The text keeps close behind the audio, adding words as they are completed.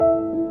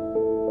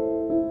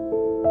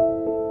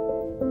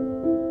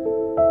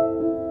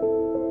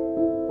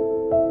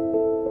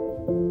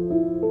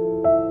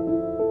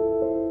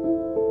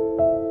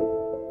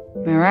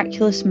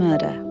Miraculous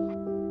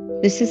Murder.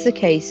 This is the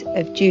case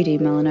of Judy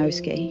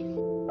Malinowski.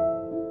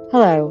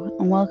 Hello,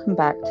 and welcome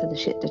back to The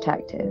Shit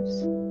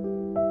Detectives.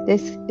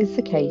 This is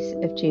the case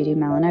of Judy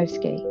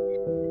Malinowski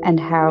and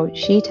how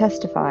she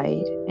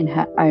testified in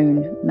her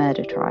own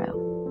murder trial.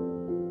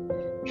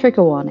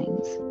 Trigger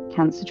warnings: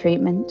 cancer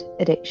treatment,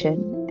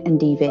 addiction, and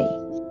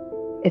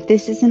DV. If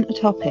this isn't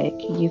a topic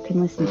you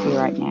can listen to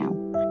right now,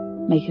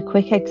 make a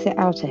quick exit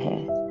out of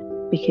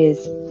here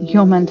because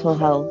your mental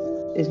health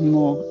is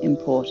more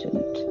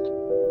important.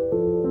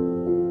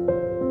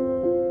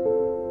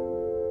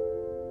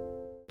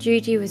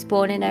 Judy was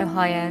born in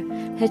Ohio.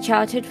 Her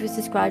childhood was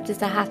described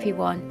as a happy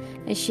one,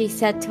 as she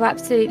said to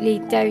absolutely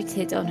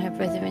doted on her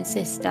brother and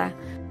sister,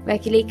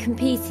 regularly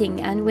competing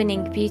and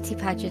winning beauty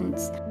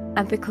pageants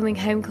and becoming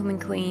homecoming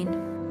queen.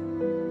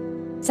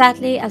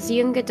 Sadly, as a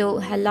young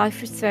adult, her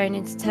life was thrown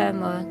into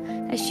turmoil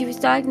as she was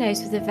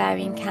diagnosed with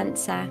ovarian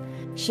cancer.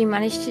 She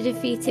managed to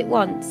defeat it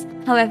once,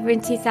 however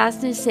in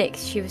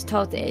 2006 she was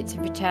told that it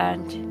had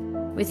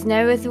returned. With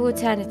no other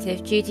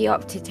alternative, Judy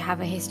opted to have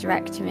a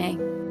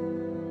hysterectomy.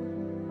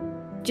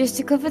 Just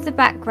to cover the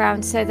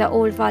background so that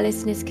all of our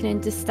listeners can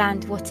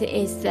understand what it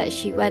is that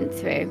she went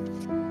through,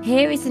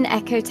 here is an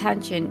echo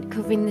tangent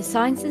covering the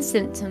signs and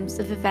symptoms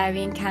of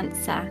ovarian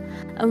cancer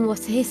and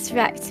what a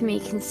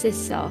hysterectomy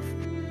consists of,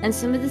 and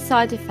some of the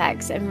side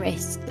effects and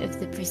risks of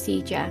the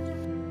procedure.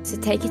 So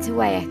take it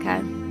away,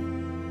 Echo.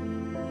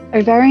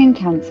 Ovarian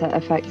cancer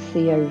affects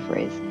the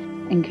ovaries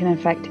and can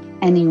affect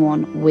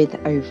anyone with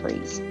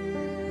ovaries.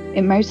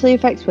 It mostly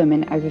affects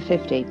women over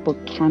 50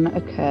 but can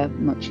occur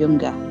much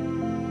younger.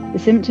 The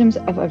symptoms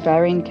of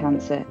ovarian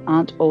cancer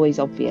aren't always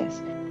obvious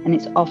and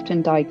it's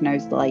often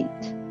diagnosed late.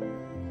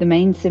 The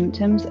main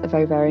symptoms of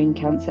ovarian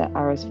cancer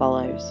are as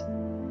follows: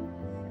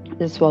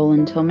 the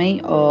swollen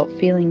tummy or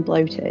feeling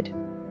bloated,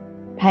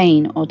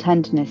 pain or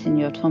tenderness in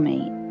your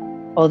tummy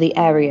or the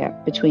area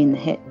between the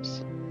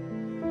hips,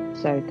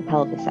 so the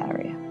pelvis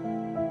area.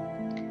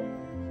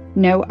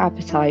 No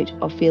appetite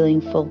or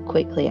feeling full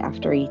quickly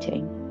after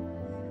eating.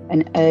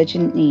 An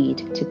urgent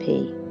need to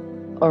pee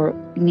or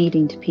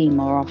needing to pee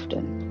more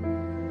often.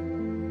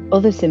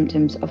 Other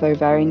symptoms of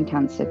ovarian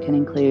cancer can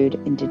include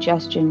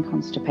indigestion,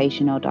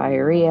 constipation or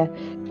diarrhea,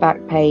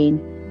 back pain,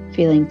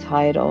 feeling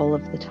tired all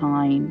of the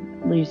time,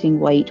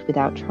 losing weight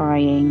without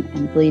trying,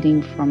 and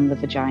bleeding from the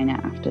vagina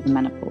after the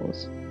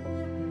menopause.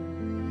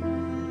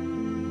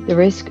 The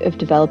risk of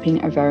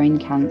developing ovarian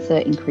cancer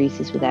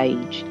increases with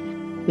age,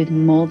 with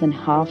more than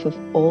half of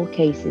all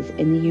cases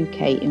in the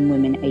UK in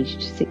women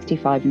aged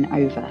 65 and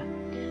over.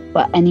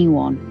 But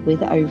anyone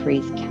with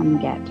ovaries can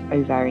get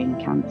ovarian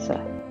cancer,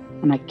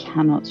 and I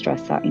cannot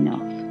stress that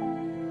enough.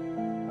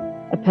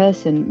 A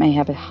person may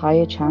have a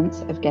higher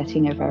chance of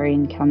getting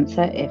ovarian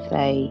cancer if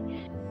they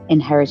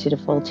inherited a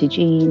faulty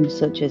gene,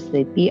 such as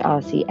the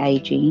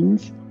BRCA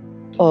genes,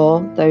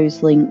 or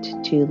those linked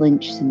to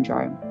Lynch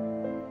syndrome,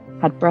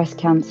 had breast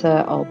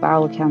cancer or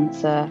bowel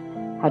cancer,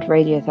 had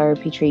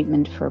radiotherapy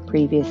treatment for a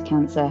previous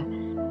cancer,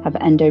 have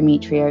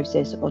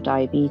endometriosis or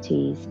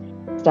diabetes,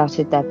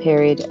 started their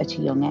period at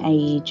a young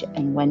age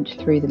and went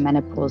through the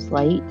menopause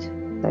late,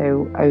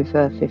 so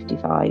over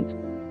 55,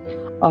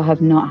 or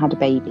have not had a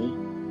baby,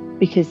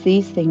 because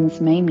these things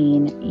may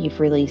mean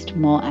you've released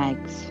more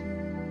eggs,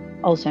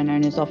 also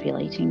known as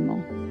ovulating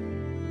more.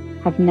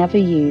 Have never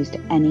used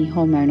any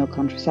hormonal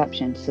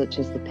contraception such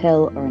as the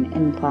pill or an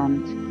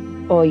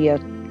implant, or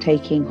you're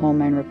taking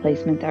hormone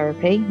replacement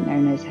therapy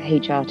known as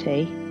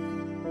HRT,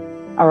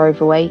 are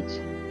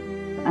overweight,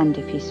 and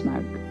if you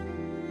smoke.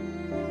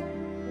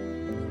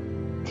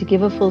 To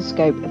give a full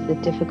scope of the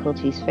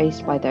difficulties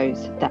faced by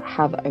those that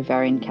have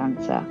ovarian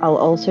cancer, I'll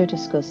also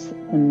discuss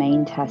the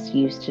main tests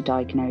used to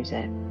diagnose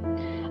it.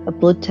 A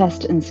blood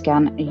test and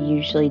scan are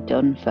usually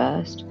done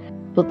first,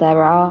 but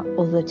there are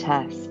other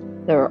tests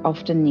that are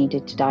often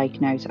needed to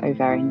diagnose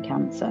ovarian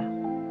cancer.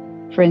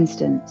 For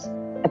instance,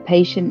 a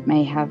patient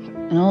may have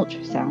an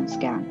ultrasound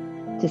scan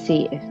to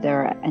see if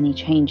there are any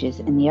changes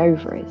in the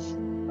ovaries.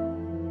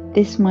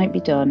 This might be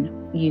done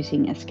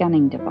using a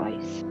scanning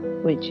device,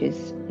 which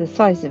is the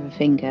size of a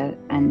finger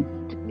and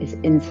is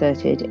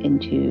inserted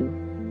into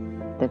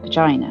the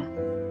vagina.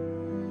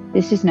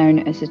 This is known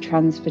as a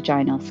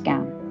transvaginal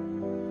scan.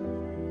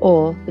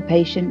 Or the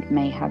patient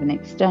may have an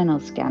external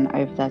scan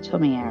over their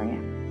tummy area.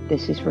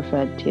 This is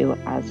referred to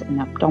as an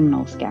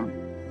abdominal scan.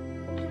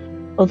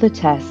 Other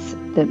tests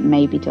that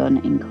may be done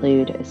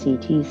include a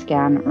CT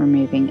scan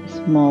removing a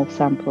small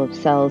sample of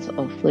cells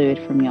or fluid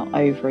from your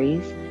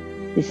ovaries.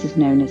 This is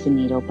known as a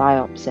needle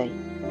biopsy.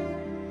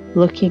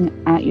 Looking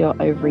at your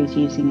ovaries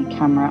using a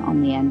camera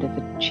on the end of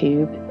a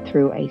tube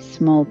through a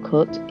small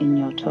cut in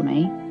your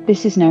tummy.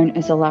 This is known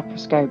as a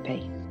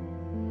laparoscopy.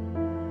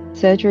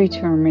 Surgery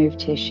to remove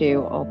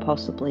tissue or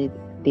possibly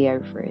the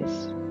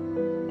ovaries.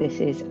 This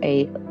is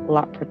a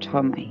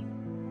laparotomy.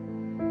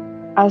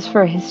 As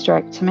for a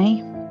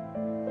hysterectomy,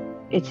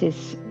 it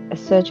is a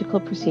surgical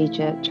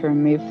procedure to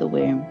remove the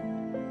womb.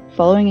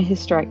 Following a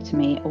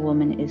hysterectomy, a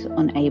woman is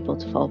unable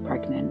to fall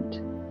pregnant,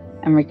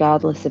 and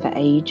regardless of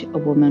age, a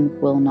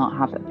woman will not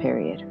have a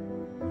period.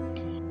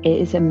 It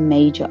is a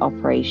major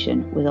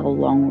operation with a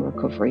long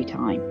recovery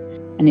time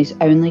and is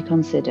only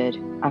considered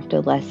after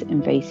less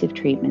invasive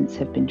treatments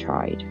have been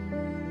tried.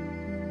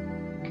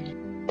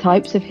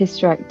 Types of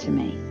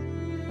hysterectomy.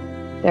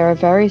 There are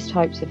various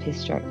types of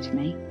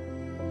hysterectomy.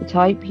 The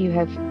type you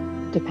have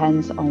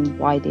depends on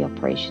why the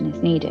operation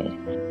is needed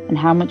and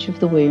how much of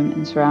the womb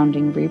and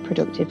surrounding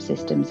reproductive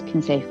systems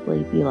can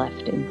safely be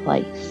left in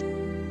place.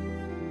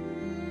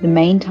 The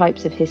main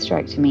types of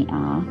hysterectomy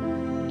are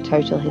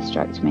total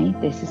hysterectomy.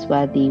 This is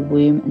where the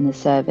womb and the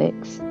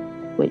cervix,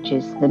 which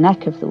is the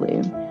neck of the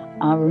womb,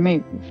 are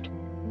removed.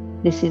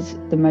 This is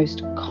the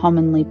most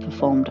commonly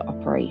performed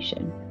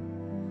operation.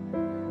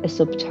 A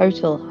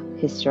subtotal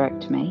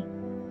hysterectomy.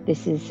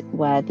 This is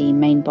where the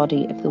main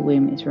body of the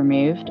womb is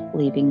removed,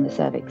 leaving the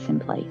cervix in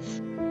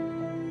place.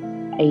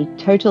 A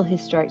total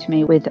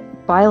hysterectomy with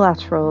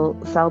bilateral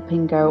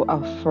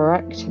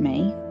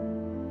salpingo-oophorectomy.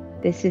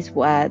 This is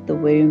where the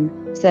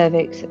womb,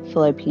 cervix,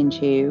 fallopian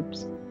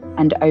tubes,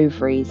 and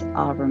ovaries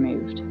are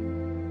removed.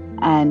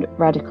 And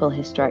radical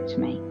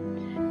hysterectomy.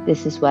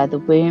 This is where the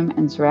womb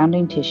and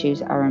surrounding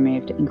tissues are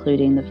removed,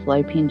 including the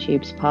fallopian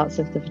tubes, parts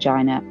of the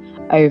vagina,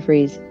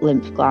 ovaries,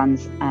 lymph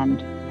glands,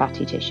 and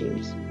fatty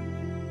tissues.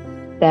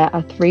 There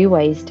are 3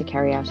 ways to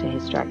carry out a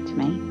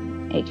hysterectomy.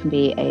 It can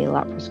be a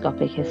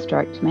laparoscopic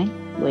hysterectomy,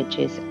 which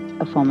is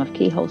a form of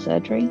keyhole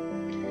surgery,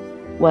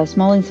 where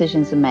small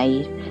incisions are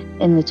made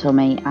in the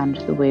tummy and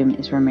the womb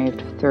is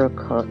removed through a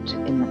cut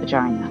in the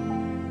vagina.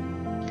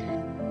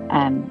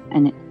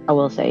 I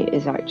will say it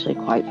is actually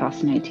quite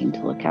fascinating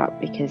to look at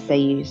because they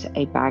use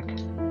a bag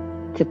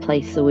to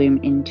place the womb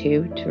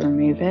into to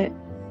remove it.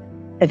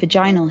 A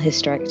vaginal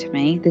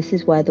hysterectomy, this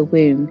is where the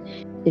womb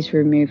is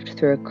removed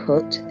through a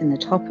cut in the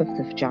top of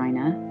the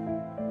vagina.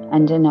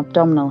 And an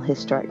abdominal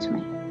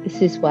hysterectomy,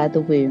 this is where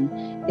the womb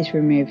is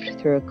removed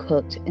through a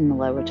cut in the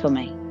lower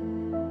tummy.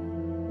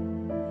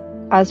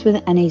 As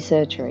with any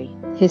surgery,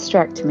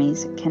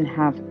 hysterectomies can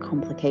have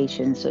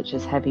complications such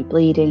as heavy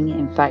bleeding,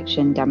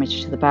 infection,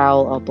 damage to the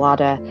bowel or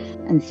bladder,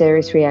 and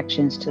serious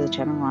reactions to the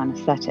general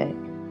anaesthetic.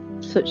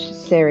 Such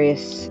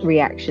serious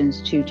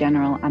reactions to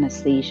general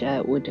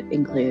anaesthesia would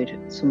include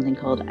something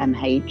called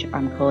MH.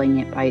 I'm calling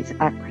it by its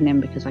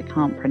acronym because I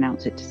can't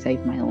pronounce it to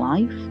save my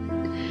life.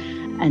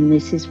 And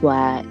this is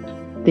where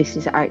this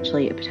is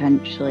actually a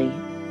potentially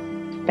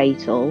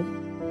fatal,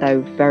 though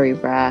very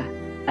rare,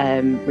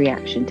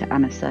 reaction to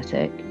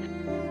anaesthetic.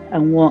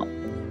 And what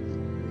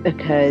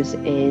occurs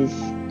is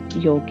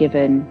you're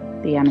given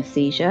the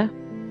anaesthesia,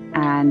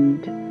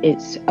 and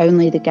it's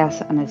only the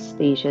gas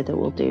anaesthesia that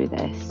will do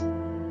this,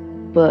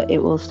 but it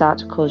will start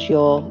to cause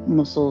your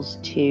muscles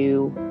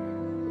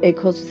it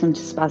causes them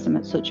to spasm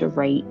at such a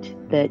rate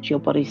that your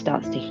body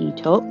starts to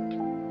heat up,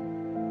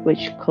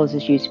 which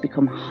causes you to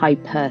become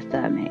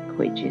hyperthermic,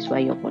 which is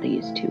where your body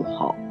is too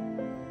hot.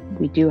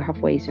 We do have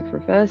ways of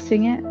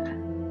reversing it,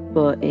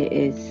 but it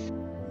is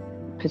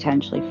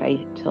potentially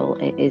fatal.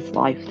 It is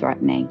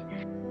life-threatening.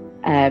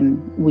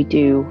 We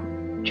do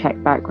check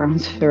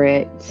backgrounds for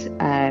it.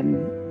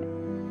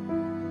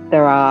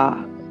 There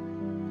are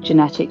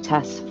genetic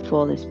tests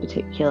for this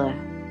particular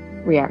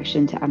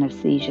reaction to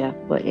anesthesia,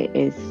 but it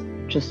is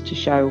just to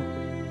show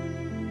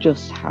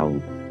just how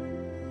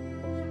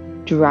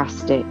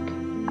drastic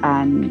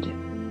and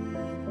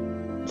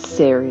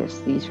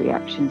serious these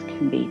reactions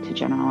can be to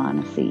general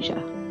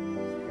anesthesia.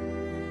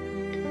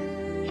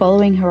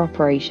 Following her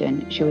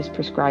operation, she was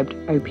prescribed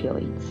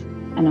opioids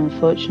and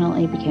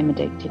unfortunately became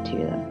addicted to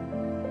them.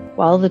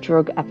 While the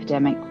drug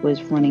epidemic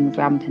was running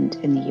rampant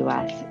in the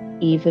US,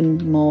 even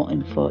more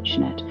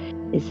unfortunate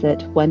is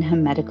that when her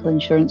medical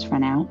insurance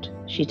ran out,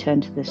 she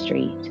turned to the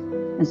street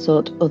and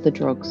sought other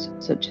drugs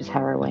such as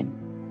heroin.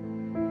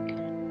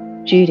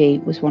 Judy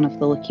was one of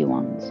the lucky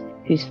ones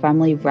whose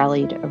family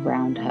rallied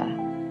around her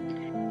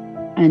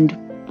and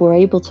were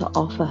able to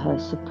offer her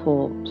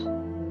support.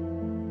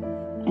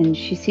 And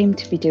she seemed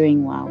to be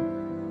doing well.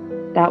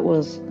 That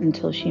was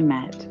until she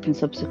met and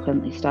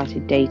subsequently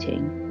started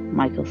dating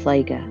Michael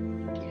Slager.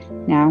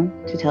 Now,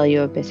 to tell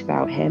you a bit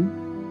about him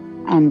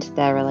and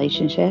their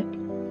relationship,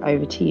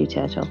 over to you,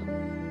 Turtle.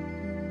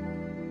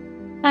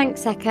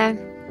 Thanks, Eka.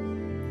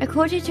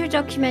 According to a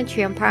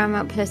documentary on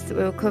Paramount Plus that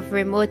we'll cover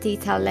in more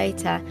detail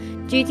later,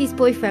 Judy's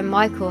boyfriend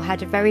Michael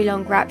had a very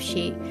long rap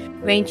sheet,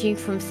 ranging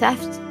from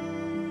theft,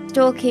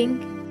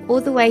 stalking,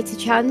 all the way to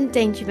child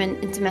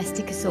endangerment and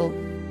domestic assault.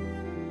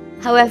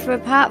 However,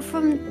 apart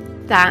from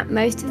that,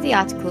 most of the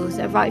articles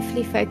are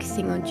rightfully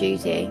focusing on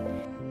Judy.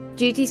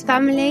 Judy's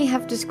family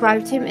have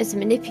described him as a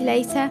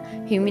manipulator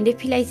who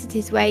manipulated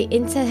his way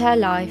into her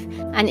life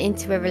and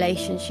into a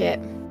relationship.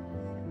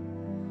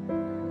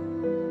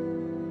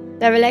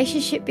 Their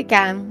relationship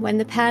began when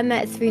the pair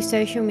met through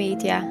social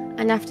media,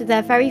 and after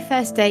their very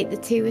first date, the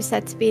two were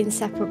said to be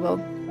inseparable.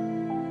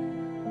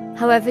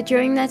 However,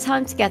 during their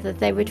time together,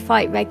 they would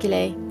fight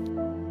regularly.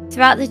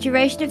 Throughout the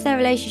duration of their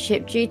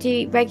relationship,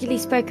 Judy regularly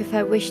spoke of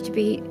her wish to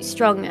be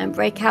strong and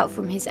break out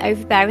from his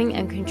overbearing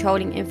and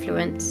controlling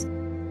influence.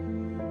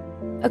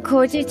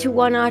 According to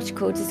one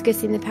article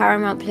discussing the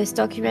Paramount Plus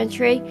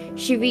documentary,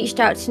 she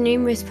reached out to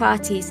numerous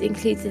parties,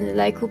 including the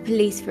local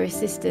police, for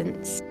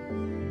assistance.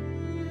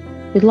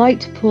 We'd like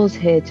to pause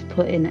here to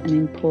put in an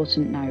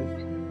important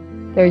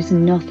note. There is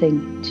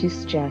nothing to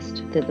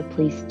suggest that the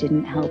police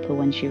didn't help her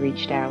when she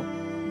reached out.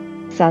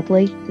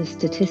 Sadly, the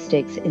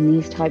statistics in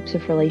these types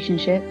of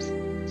relationships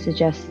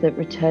suggest that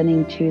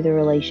returning to the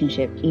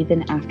relationship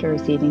even after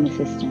receiving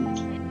assistance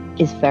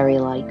is very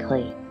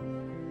likely.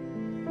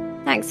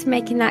 Thanks for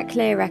making that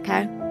clear,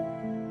 Echo.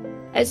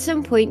 At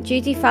some point,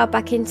 Judy fell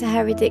back into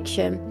her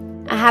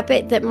addiction, a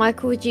habit that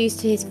Michael would use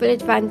to his full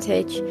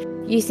advantage,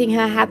 using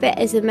her habit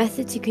as a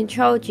method to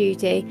control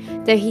Judy,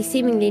 though he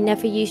seemingly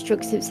never used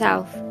drugs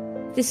himself.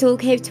 This all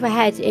came to a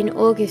head in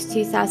August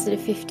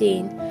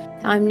 2015.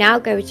 I'm now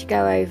going to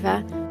go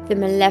over the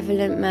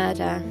malevolent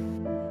murder.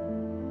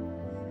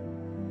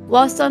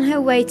 Whilst on her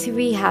way to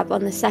rehab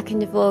on the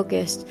 2nd of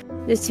August,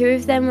 the two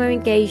of them were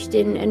engaged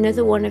in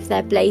another one of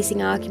their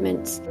blazing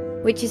arguments,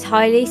 which is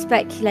highly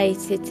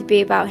speculated to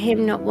be about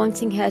him not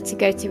wanting her to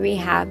go to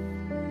rehab.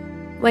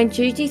 When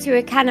Judy threw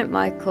a can at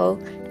Michael,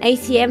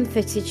 ATM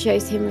footage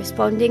shows him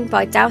responding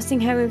by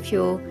dousing her in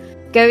fuel,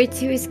 going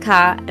to his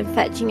car and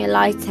fetching a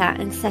lighter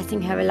and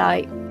setting her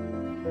alight.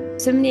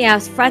 Somebody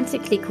else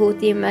frantically called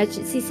the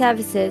emergency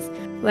services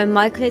when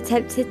Michael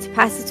attempted to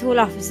pass it all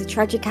off as a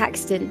tragic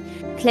accident,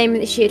 claiming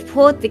that she had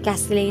poured the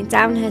gasoline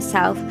down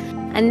herself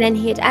and then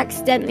he had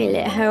accidentally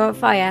lit her on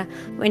fire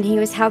when he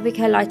was helping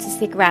her light a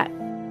cigarette.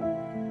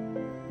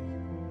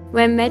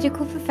 When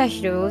medical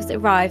professionals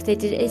arrived, they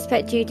didn't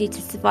expect Judy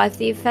to survive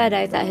the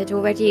inferno that had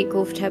already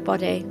engulfed her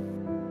body.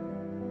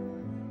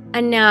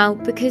 And now,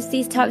 because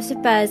these types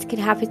of burns can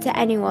happen to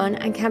anyone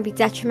and can be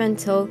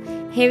detrimental,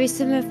 here is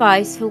some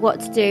advice for what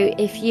to do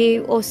if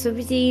you or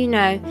somebody you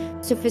know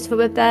suffers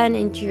from a burn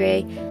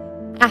injury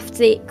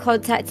after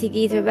contacting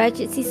either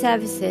emergency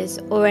services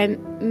or a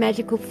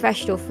medical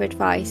professional for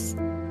advice.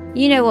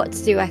 You know what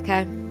to do,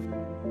 Echo.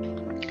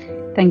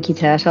 Thank you,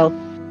 Turtle.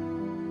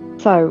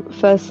 So,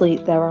 firstly,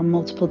 there are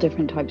multiple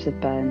different types of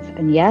burns,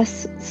 and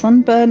yes,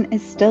 sunburn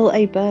is still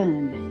a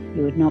burn.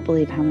 You would not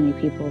believe how many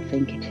people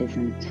think it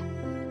isn't.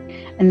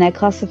 And they're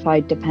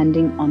classified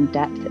depending on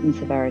depth and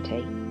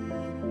severity.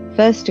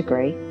 First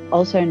degree,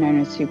 also known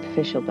as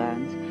superficial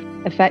burns,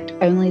 affect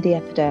only the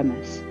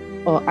epidermis,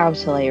 or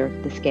outer layer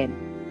of the skin.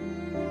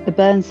 The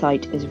burn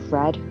site is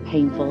red,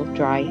 painful,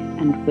 dry,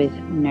 and with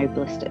no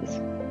blisters.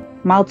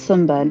 Mild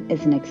sunburn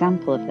is an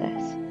example of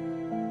this.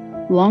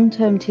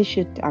 Long-term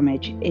tissue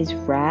damage is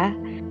rare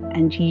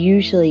and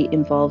usually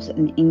involves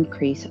an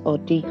increase or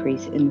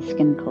decrease in the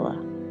skin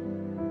colour.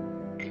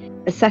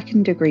 A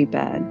second degree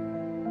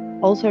burn,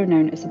 also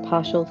known as a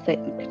partial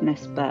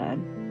thickness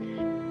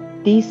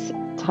burn. These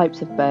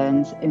types of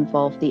burns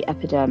involve the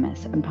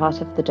epidermis and part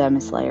of the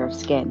dermis layer of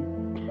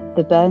skin.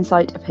 The burn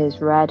site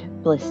appears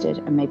red, blistered,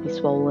 and may be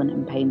swollen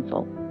and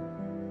painful.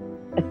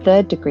 A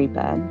third degree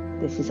burn,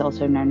 this is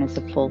also known as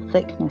a full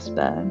thickness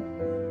burn,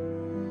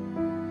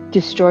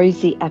 destroys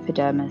the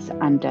epidermis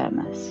and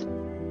dermis.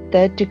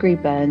 Third degree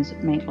burns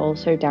may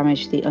also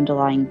damage the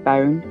underlying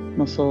bone,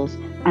 muscles,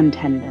 and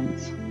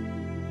tendons.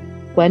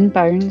 When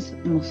bones,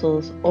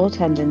 muscles, or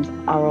tendons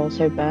are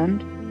also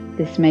burned,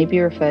 this may be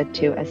referred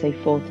to as a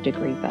fourth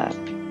degree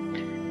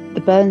burn.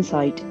 The burn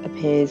site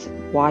appears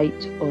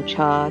white or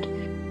charred.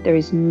 There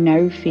is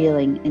no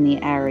feeling in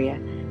the area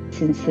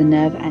since the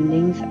nerve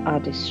endings are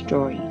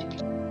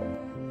destroyed.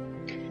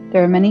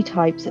 There are many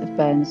types of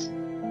burns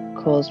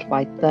caused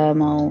by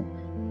thermal,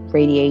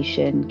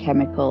 radiation,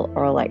 chemical,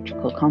 or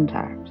electrical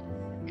contact.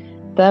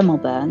 Thermal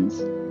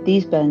burns.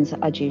 These burns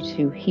are due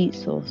to heat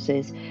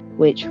sources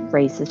which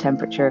raise the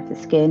temperature of the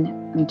skin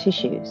and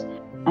tissues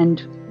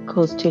and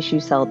cause tissue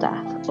cell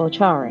death or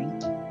charring.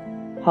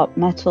 Hot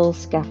metal,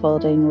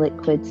 scaffolding,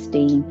 liquid,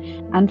 steam,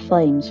 and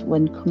flames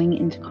when coming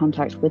into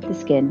contact with the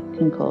skin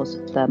can cause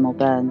thermal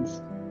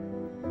burns.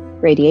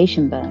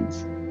 Radiation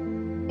burns.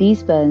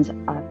 These burns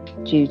are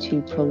due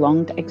to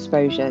prolonged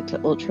exposure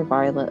to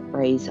ultraviolet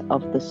rays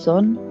of the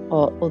sun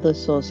or other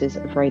sources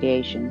of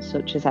radiation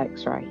such as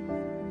X-ray.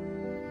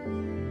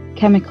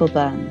 Chemical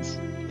burns.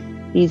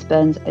 These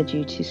burns are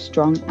due to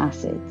strong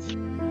acids,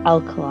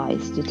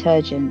 alkalis,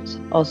 detergents,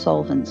 or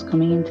solvents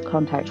coming into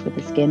contact with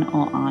the skin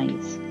or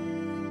eyes.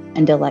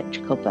 And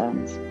electrical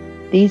burns.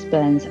 These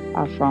burns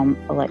are from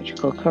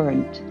electrical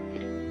current,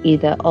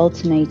 either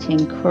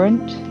alternating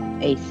current,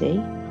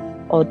 AC,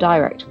 or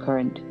direct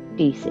current,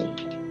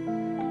 DC.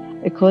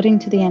 According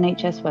to the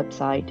NHS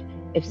website,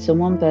 if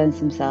someone burns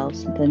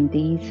themselves, then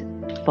these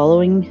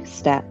following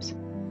steps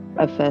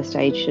of first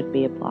aid should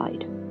be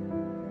applied.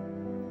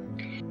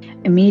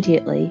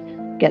 Immediately,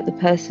 get the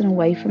person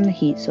away from the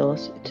heat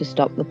source to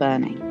stop the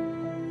burning.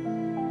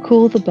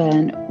 Cool the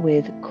burn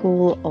with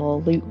cool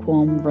or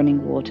lukewarm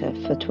running water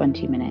for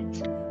 20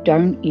 minutes.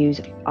 Don't use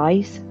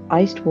ice,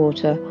 iced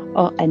water,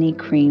 or any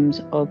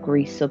creams or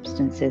grease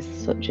substances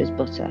such as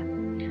butter,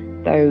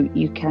 though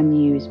you can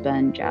use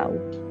burn gel.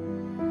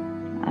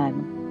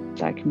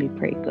 That can be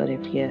pretty good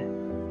if you're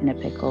in a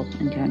pickle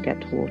and can't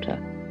get to water.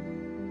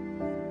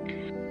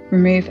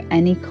 Remove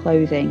any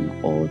clothing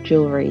or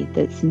jewellery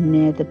that's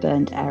near the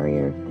burnt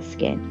area of the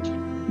skin,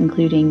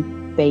 including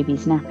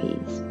baby's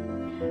nappies.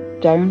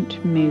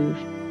 Don't move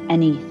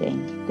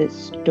anything that's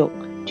stuck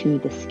to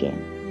the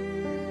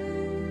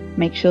skin.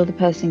 Make sure the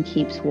person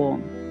keeps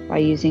warm by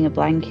using a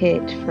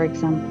blanket, for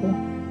example,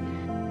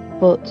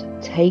 but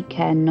take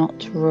care not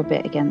to rub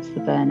it against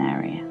the burn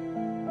area.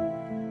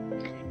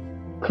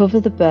 Cover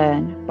the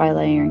burn by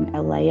layering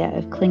a layer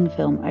of cling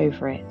film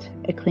over it.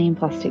 A clean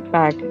plastic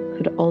bag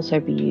could also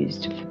be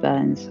used for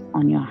burns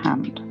on your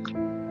hand.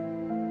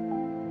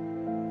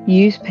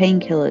 Use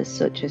painkillers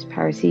such as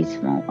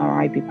paracetamol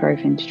or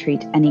ibuprofen to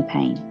treat any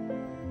pain.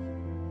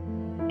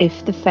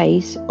 If the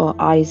face or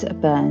eyes are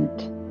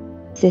burnt,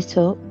 sit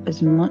up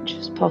as much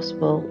as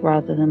possible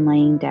rather than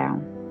laying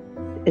down,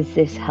 as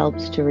this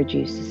helps to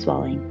reduce the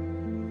swelling.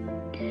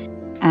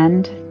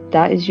 And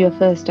that is your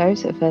first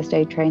dose of first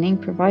aid training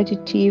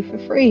provided to you for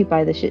free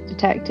by the Shit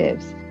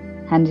Detectives.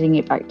 Handing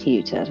it back to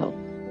you, Turtle.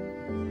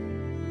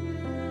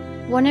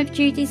 One of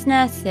Judy's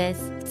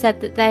nurses said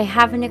that they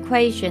have an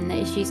equation that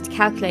is used to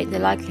calculate the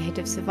likelihood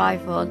of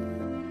survival.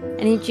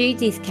 And in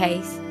Judy's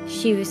case,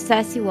 she was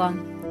 31,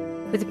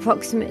 with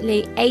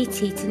approximately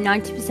 80 to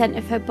 90%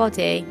 of her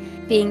body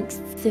being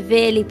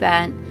severely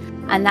burnt,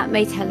 and that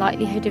made her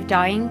likelihood of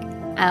dying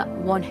at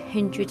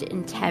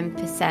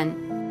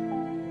 110%.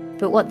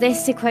 But what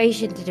this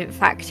equation didn't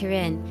factor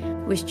in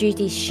was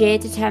Judy's sheer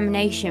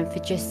determination for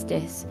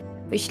justice,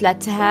 which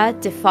led to her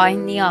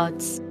defying the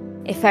odds,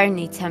 if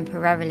only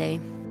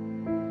temporarily.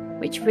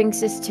 Which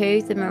brings us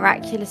to the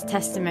miraculous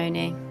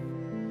testimony.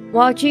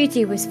 While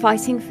Judy was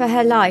fighting for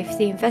her life,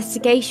 the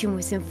investigation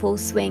was in full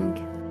swing.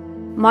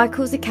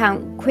 Michael's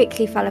account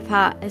quickly fell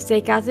apart as they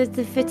gathered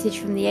the footage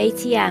from the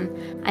ATM,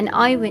 and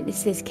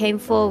eyewitnesses came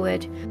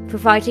forward,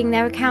 providing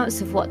their accounts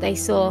of what they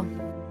saw.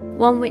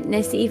 One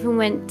witness even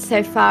went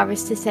so far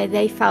as to say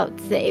they felt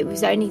that it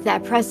was only their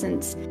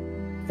presence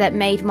that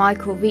made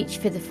Michael reach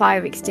for the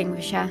fire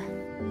extinguisher.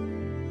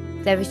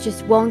 There was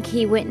just one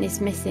key witness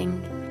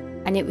missing,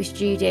 and it was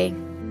Judy.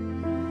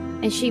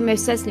 And she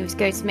most certainly was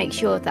going to make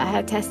sure that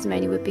her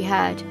testimony would be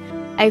heard.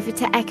 Over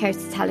to Echo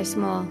to tell us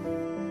more.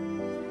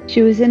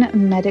 She was in a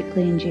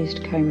medically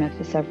induced coma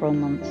for several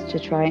months to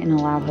try and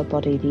allow her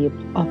body the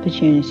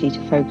opportunity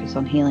to focus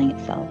on healing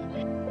itself,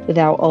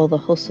 without all the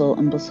hustle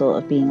and bustle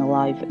of being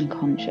alive and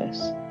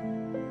conscious.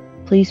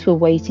 Police were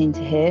waiting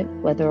to hear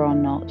whether or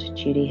not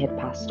Judy had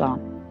passed on.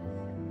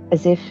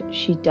 As if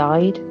she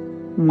died,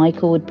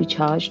 Michael would be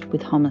charged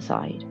with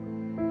homicide.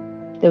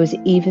 There was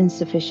even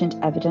sufficient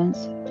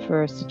evidence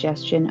for a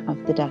suggestion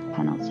of the death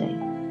penalty.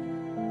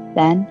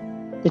 Then,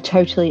 the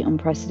totally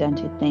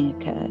unprecedented thing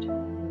occurred.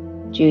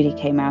 Judy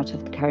came out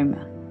of the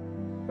coma.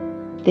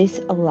 This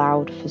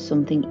allowed for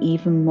something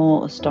even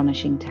more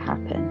astonishing to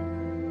happen.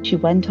 She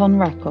went on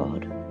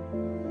record,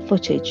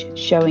 footage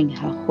showing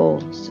her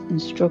hoarse and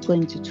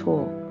struggling to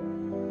talk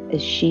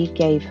as she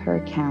gave her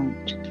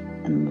account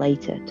and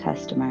later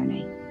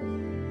testimony.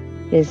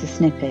 Here's a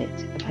snippet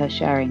of her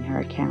sharing her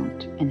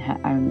account in her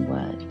own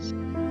words.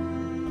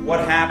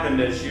 What happened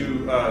as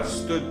you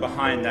stood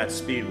behind that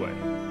speedway?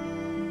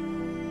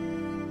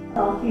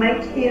 Well,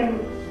 Mike came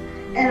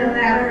in a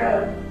matter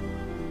of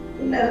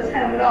no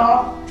time at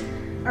all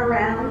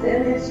around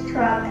in his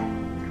truck.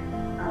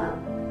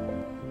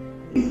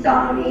 He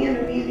saw me and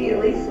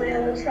immediately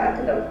slammed the truck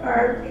in the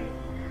park,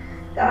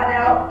 got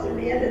out,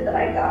 demanded that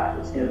I got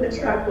into the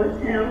truck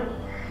with him,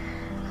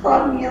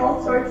 called me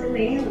all sorts of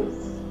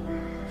names.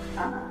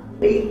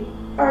 We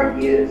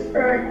argued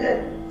for a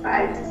good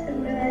 5 to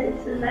 10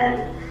 minutes, and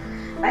then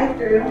I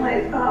threw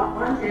my pop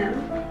on him.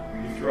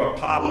 You threw a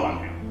pop on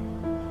him?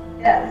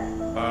 Yes.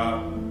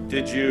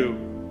 Did you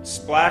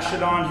splash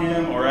it on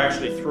him or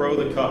actually throw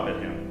the cup at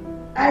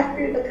him? I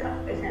threw the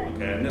cup at him.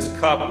 Okay, and this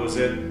cup, was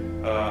it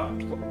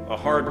a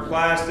hard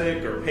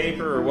plastic or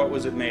paper, or what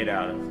was it made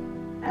out of?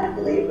 I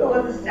believe it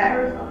was a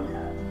styrofoam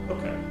cup.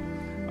 Okay.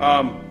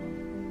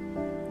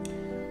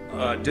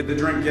 Did the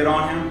drink get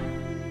on him?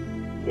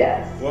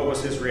 Yes. What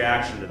was his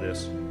reaction to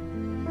this?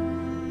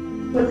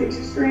 Was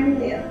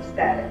extremely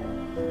upset.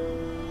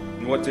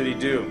 And what did he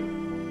do?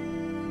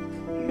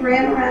 He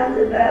ran around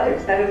to the other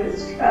side of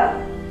his truck,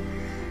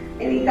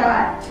 and he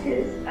got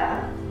his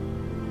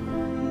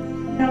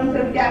nose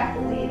of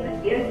gasoline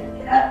and he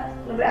had up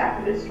the back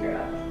of his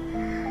truck.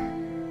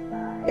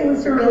 It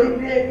was really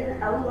big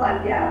and had a lot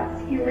of gas.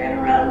 He ran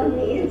around to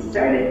me and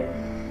started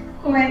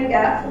pouring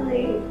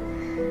gasoline,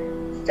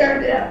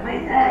 started up my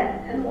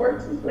head and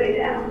worked his way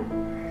down.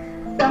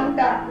 Some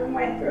got through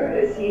my throat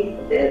as he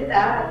did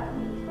that.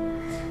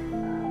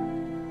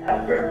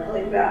 That burnt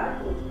really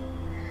bad.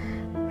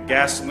 The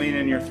gasoline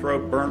in your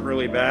throat burnt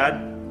really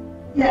bad?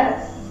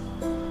 Yes.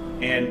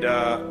 And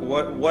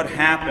what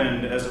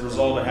happened as a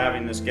result of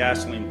having this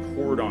gasoline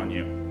poured on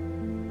you?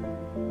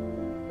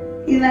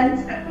 He then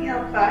set me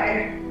on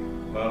fire.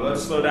 Well,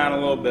 let's slow down a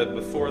little bit.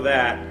 Before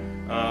that,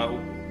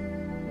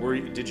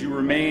 did you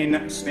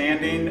remain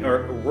standing,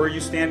 or were you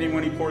standing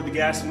when he poured the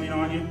gasoline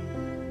on you?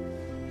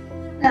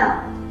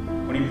 No.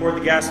 When he poured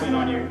the gasoline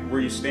on you,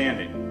 were you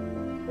standing?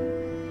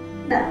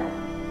 No.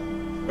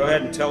 Go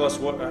ahead and tell us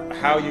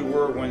how you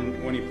were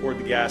when he poured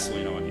the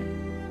gasoline on you.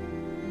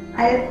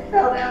 I had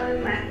fell down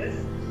and I was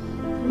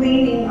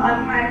leaning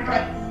on my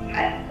right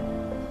side,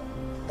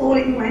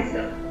 holding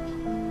myself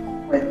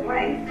with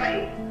my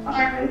right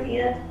arm and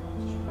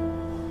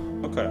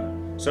hand. Okay.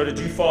 So did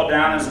you fall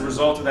down as a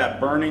result of that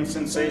burning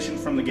sensation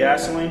from the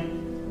gasoline?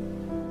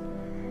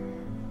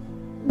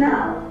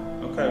 No.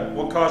 Okay.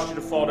 What caused you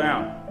to fall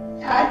down?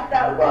 I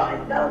fell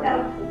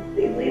down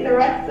completely the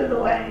rest of the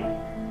way.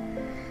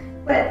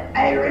 But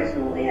I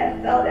originally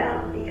had fell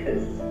down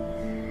because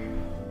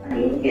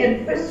he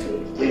had pushed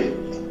me.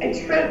 I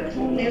tripped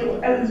and knew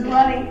I was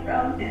running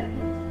from him.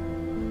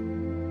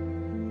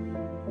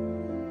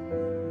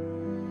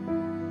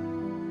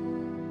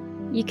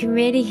 You can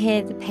really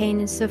hear the pain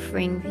and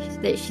suffering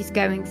that she's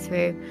going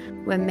through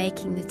when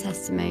making the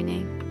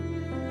testimony.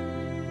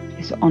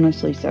 It's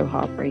honestly so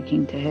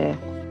heartbreaking to hear.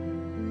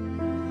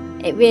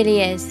 It really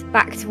is.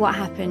 Back to what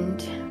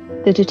happened.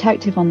 The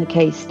detective on the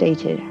case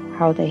stated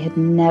how they had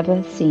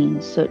never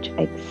seen such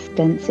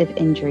extensive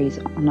injuries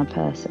on a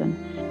person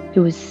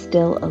who was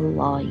still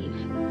alive.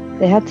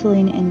 They had to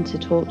lean in to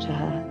talk to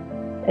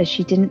her, as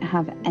she didn't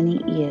have any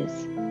ears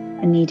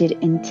and needed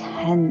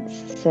intense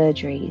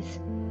surgeries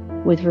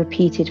with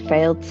repeated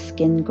failed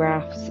skin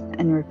grafts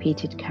and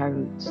repeated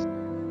codes.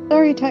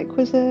 Sorry, Tech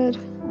Wizard.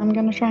 I'm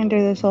going to try and do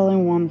this all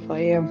in one for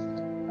you.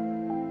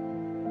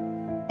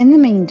 In the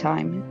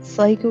meantime,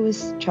 Slager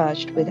was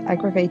charged with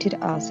aggravated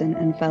arson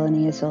and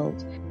felony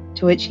assault,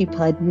 to which he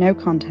pled no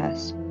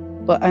contest,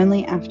 but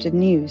only after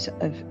news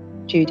of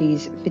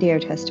Judy's video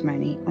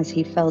testimony, as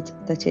he felt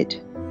that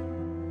it,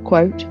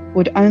 quote,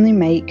 would only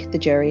make the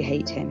jury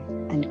hate him,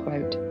 end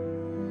quote.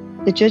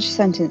 The judge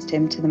sentenced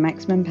him to the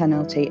maximum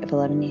penalty of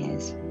 11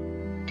 years.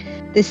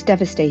 This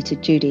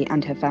devastated Judy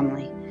and her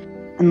family,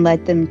 and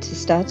led them to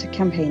start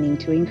campaigning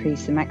to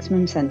increase the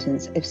maximum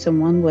sentence if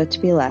someone were to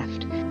be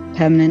left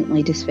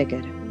permanently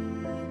disfigured.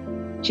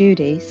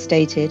 Judy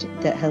stated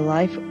that her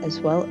life,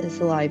 as well as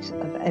the lives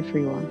of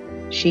everyone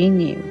she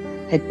knew,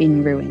 had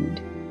been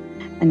ruined,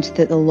 and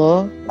that the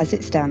law, as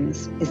it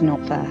stands, is not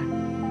fair.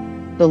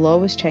 The law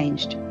was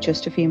changed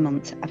just a few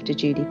months after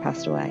Judy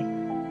passed away.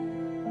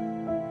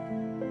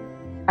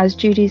 As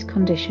Judy's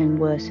condition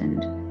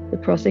worsened, the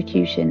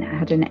prosecution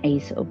had an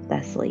ace up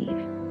their sleeve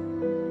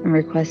and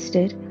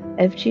requested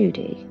of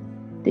Judy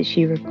that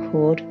she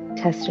record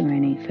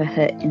testimony for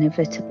her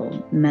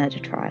inevitable murder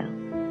trial,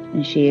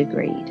 and she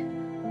agreed.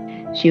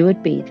 She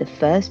would be the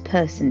first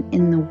person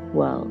in the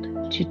world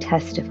to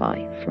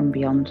testify from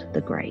beyond the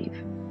grave.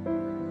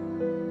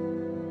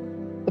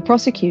 The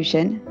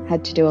prosecution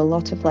had to do a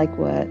lot of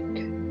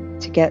legwork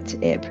to get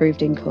it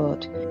approved in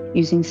court,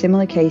 using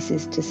similar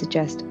cases to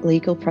suggest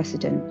legal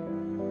precedent.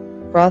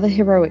 Rather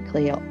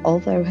heroically,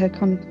 although her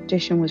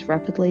condition was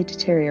rapidly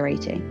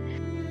deteriorating,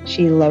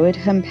 she lowered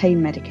her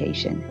pain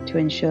medication to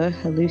ensure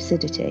her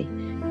lucidity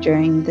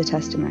during the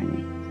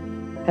testimony,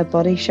 her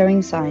body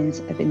showing signs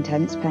of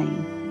intense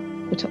pain,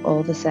 but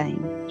all the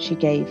same, she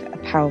gave a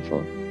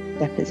powerful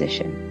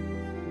deposition.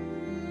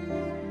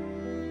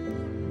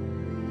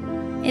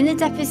 In the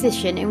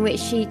deposition in which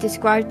she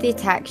described the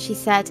attack, she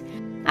said,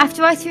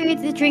 "After I threw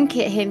the drink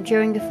at him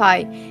during the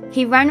fight,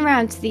 he ran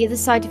around to the other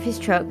side of his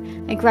truck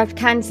and grabbed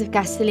cans of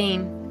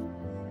gasoline.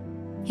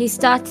 He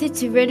started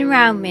to run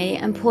around me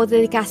and pour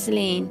the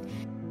gasoline,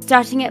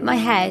 starting at my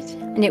head,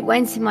 and it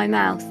went in my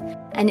mouth,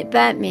 and it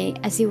burnt me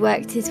as he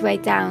worked his way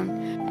down.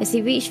 As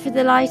he reached for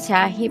the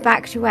lighter, he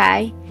backed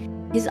away.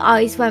 His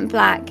eyes went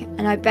black,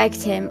 and I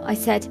begged him. I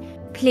said,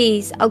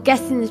 'Please, I'll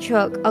get in the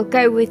truck, I'll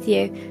go with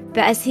you.'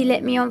 But as he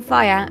lit me on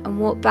fire and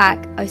walked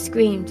back, I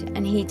screamed,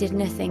 and he did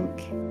nothing."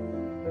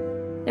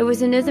 There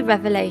was another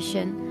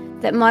revelation,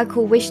 that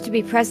Michael wished to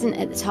be present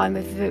at the time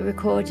of the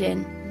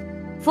recording.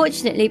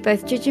 Fortunately,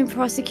 both judge and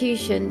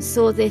prosecution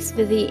saw this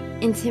for the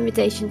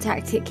intimidation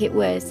tactic it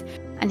was,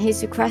 and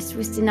his request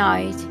was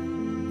denied.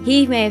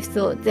 He may have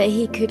thought that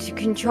he could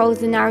control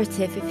the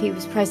narrative if he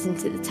was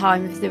present at the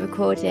time of the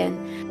recording,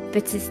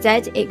 but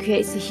instead it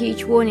creates a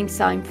huge warning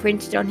sign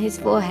printed on his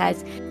forehead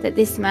that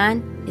this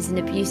man is an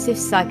abusive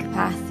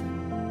psychopath.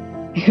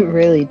 It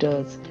really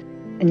does.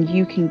 And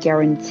you can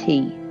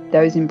guarantee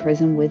those in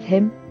prison with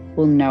him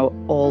will know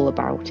all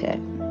about it.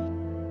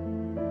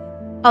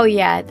 Oh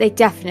yeah, they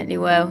definitely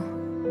will.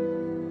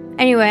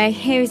 Anyway,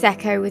 here's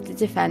Echo with the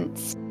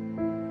defence.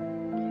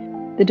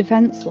 The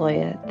defence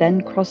lawyer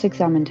then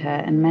cross-examined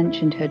her and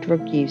mentioned her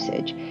drug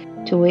usage,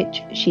 to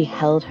which she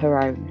held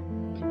her own,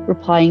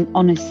 replying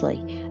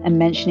honestly and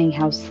mentioning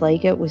how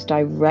Slager was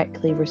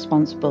directly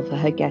responsible for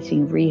her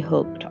getting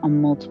rehooked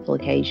on multiple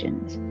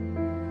occasions.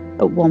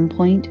 At one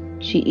point,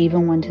 she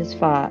even went as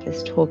far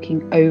as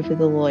talking over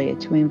the lawyer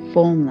to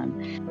inform them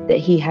that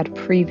he had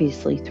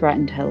previously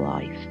threatened her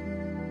life,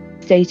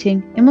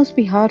 stating, "It must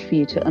be hard for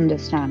you to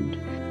understand,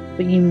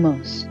 but you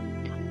must.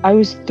 I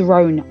was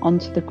thrown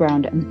onto the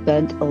ground and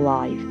burnt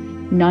alive.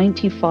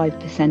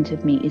 95%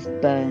 of me is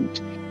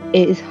burnt.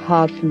 It is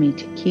hard for me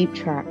to keep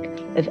track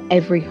of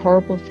every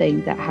horrible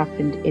thing that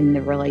happened in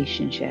the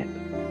relationship."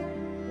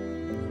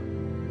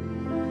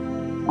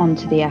 On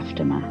to the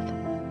aftermath.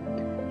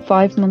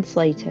 5 months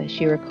later,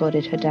 she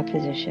recorded her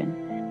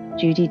deposition.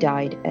 Judy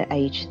died at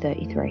age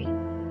 33.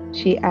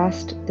 She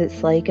asked that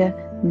Slager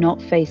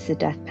not face the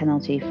death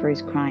penalty for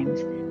his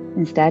crimes,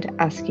 instead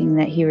asking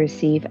that he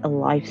receive a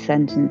life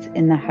sentence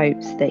in the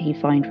hopes that he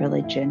find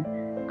religion,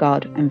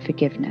 God, and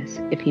forgiveness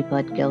if he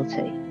pled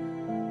guilty.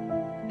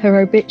 Her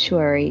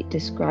obituary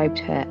described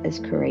her as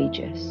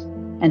courageous,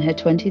 and her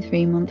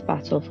 23-month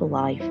battle for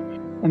life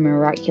a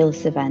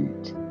miraculous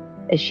event,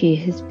 as she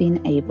has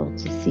been able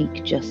to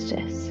seek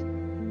justice.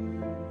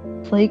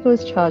 Slager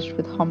was charged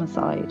with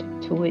homicide,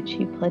 to which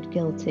he pled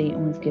guilty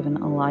and was given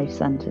a life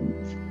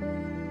sentence.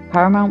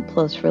 Paramount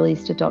Plus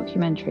released a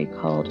documentary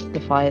called The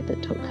Fire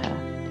That Took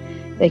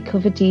Her. They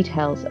cover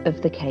details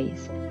of the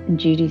case and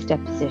Judy's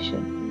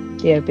deposition,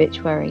 the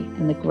obituary,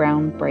 and the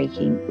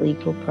groundbreaking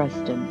legal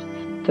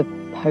precedent for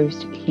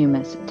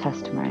posthumous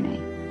testimony.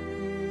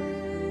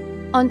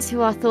 On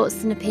to our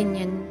thoughts and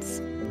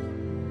opinions.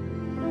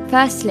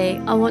 Firstly,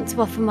 I want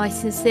to offer my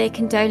sincere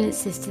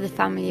condolences to the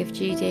family of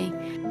Judy.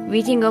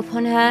 Reading up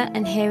on her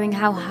and hearing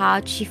how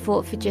hard she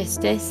fought for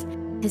justice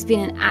has been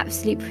an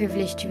absolute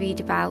privilege to read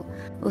about,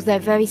 although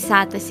very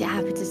sad that it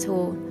happened at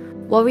all.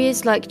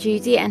 Warriors like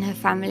Judy and her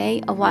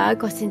family are why I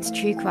got into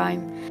true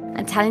crime,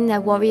 and telling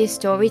their warrior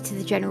story to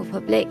the general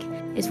public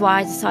is why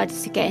I decided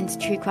to get into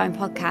true crime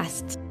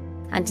podcasts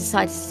and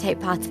decided to take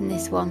part in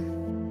this one.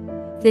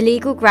 The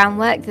legal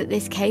groundwork that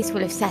this case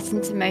will have set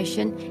into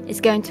motion is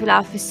going to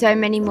allow for so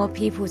many more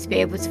people to be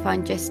able to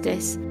find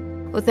justice.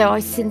 Although I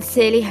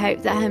sincerely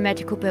hope that her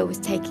medical bill was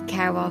taken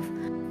care of.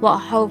 What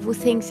horrible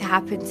things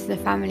happened to the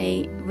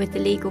family with the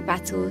legal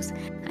battles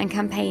and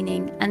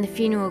campaigning and the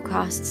funeral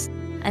costs,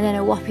 and then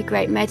a whopping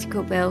great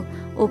medical bill,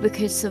 all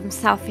because some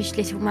selfish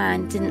little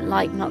man didn't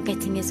like not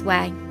getting his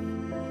way.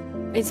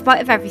 In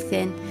spite of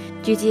everything,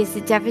 Judy has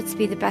endeavoured to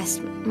be the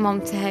best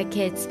mom to her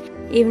kids,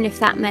 even if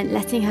that meant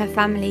letting her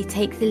family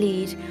take the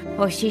lead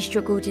while she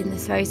struggled in the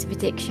throes of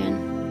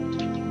addiction.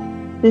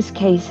 This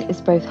case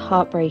is both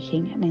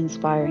heartbreaking and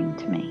inspiring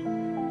to me,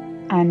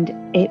 and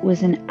it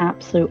was an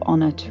absolute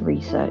honour to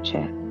research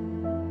it.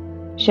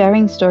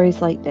 Sharing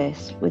stories like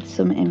this with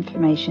some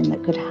information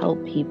that could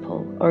help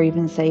people or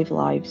even save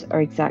lives are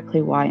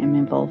exactly why I'm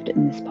involved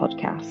in this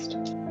podcast.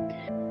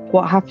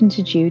 What happened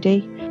to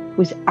Judy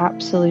was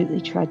absolutely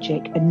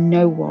tragic, and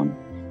no one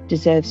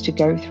deserves to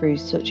go through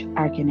such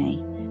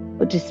agony.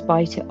 But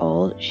despite it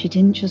all, she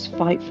didn't just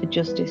fight for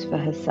justice for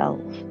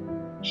herself.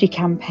 She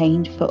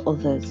campaigned for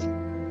others.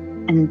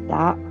 And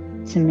that,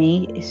 to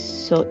me, is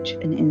such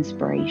an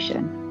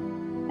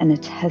inspiration and a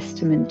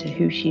testament to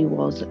who she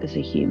was as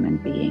a human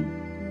being.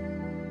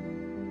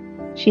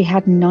 She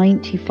had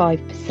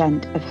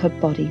 95% of her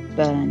body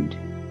burned,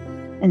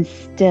 and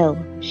still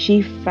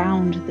she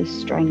found the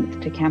strength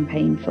to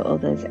campaign for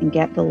others and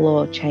get the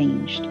law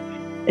changed,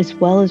 as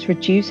well as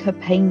reduce her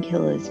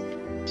painkillers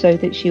so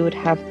that she would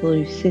have the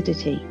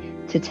lucidity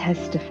to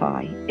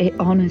testify. It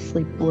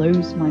honestly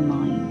blows my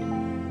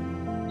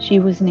mind. She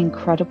was an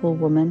incredible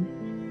woman,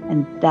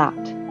 and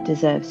that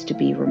deserves to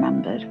be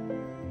remembered.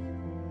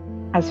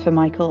 As for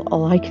Michael,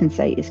 all I can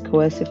say is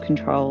coercive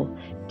control,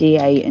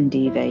 DA and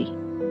DV.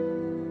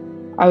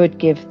 I would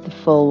give the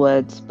full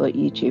words, but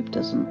YouTube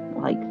doesn't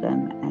like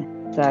them,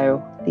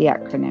 so the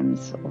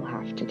acronyms will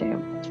have to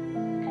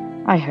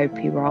do. I hope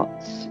he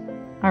rots.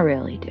 I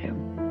really do.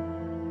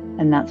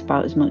 And that's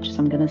about as much as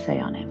I'm going to say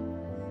on him,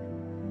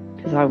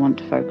 because I want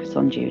to focus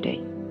on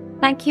Judy.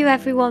 Thank you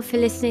everyone for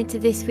listening to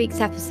this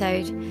week's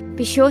episode.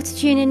 Be sure to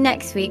tune in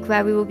next week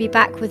where we will be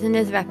back with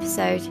another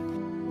episode.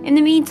 In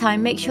the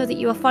meantime, make sure that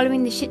you are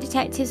following the Shit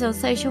Detectives on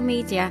social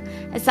media,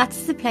 as that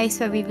is the place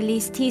where we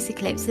release teaser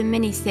clips and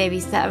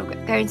mini-series that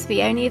are going to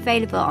be only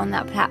available on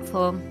that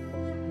platform.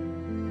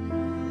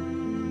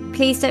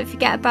 Please don't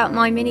forget about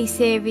my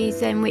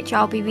mini-series in which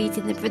I'll be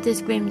reading the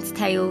Brothers Grimm's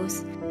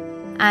tales.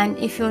 And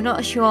if you're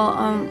not sure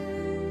on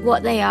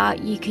what they are,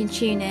 you can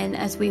tune in,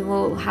 as we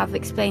will have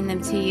explained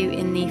them to you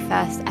in the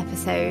first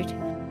episode.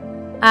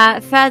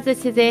 Further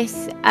to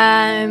this,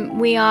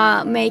 we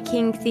are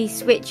making the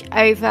switch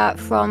over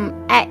from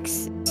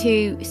X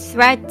to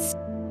Threads.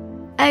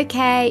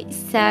 Okay,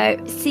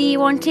 so see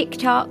you on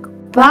TikTok.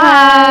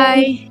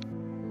 Bye!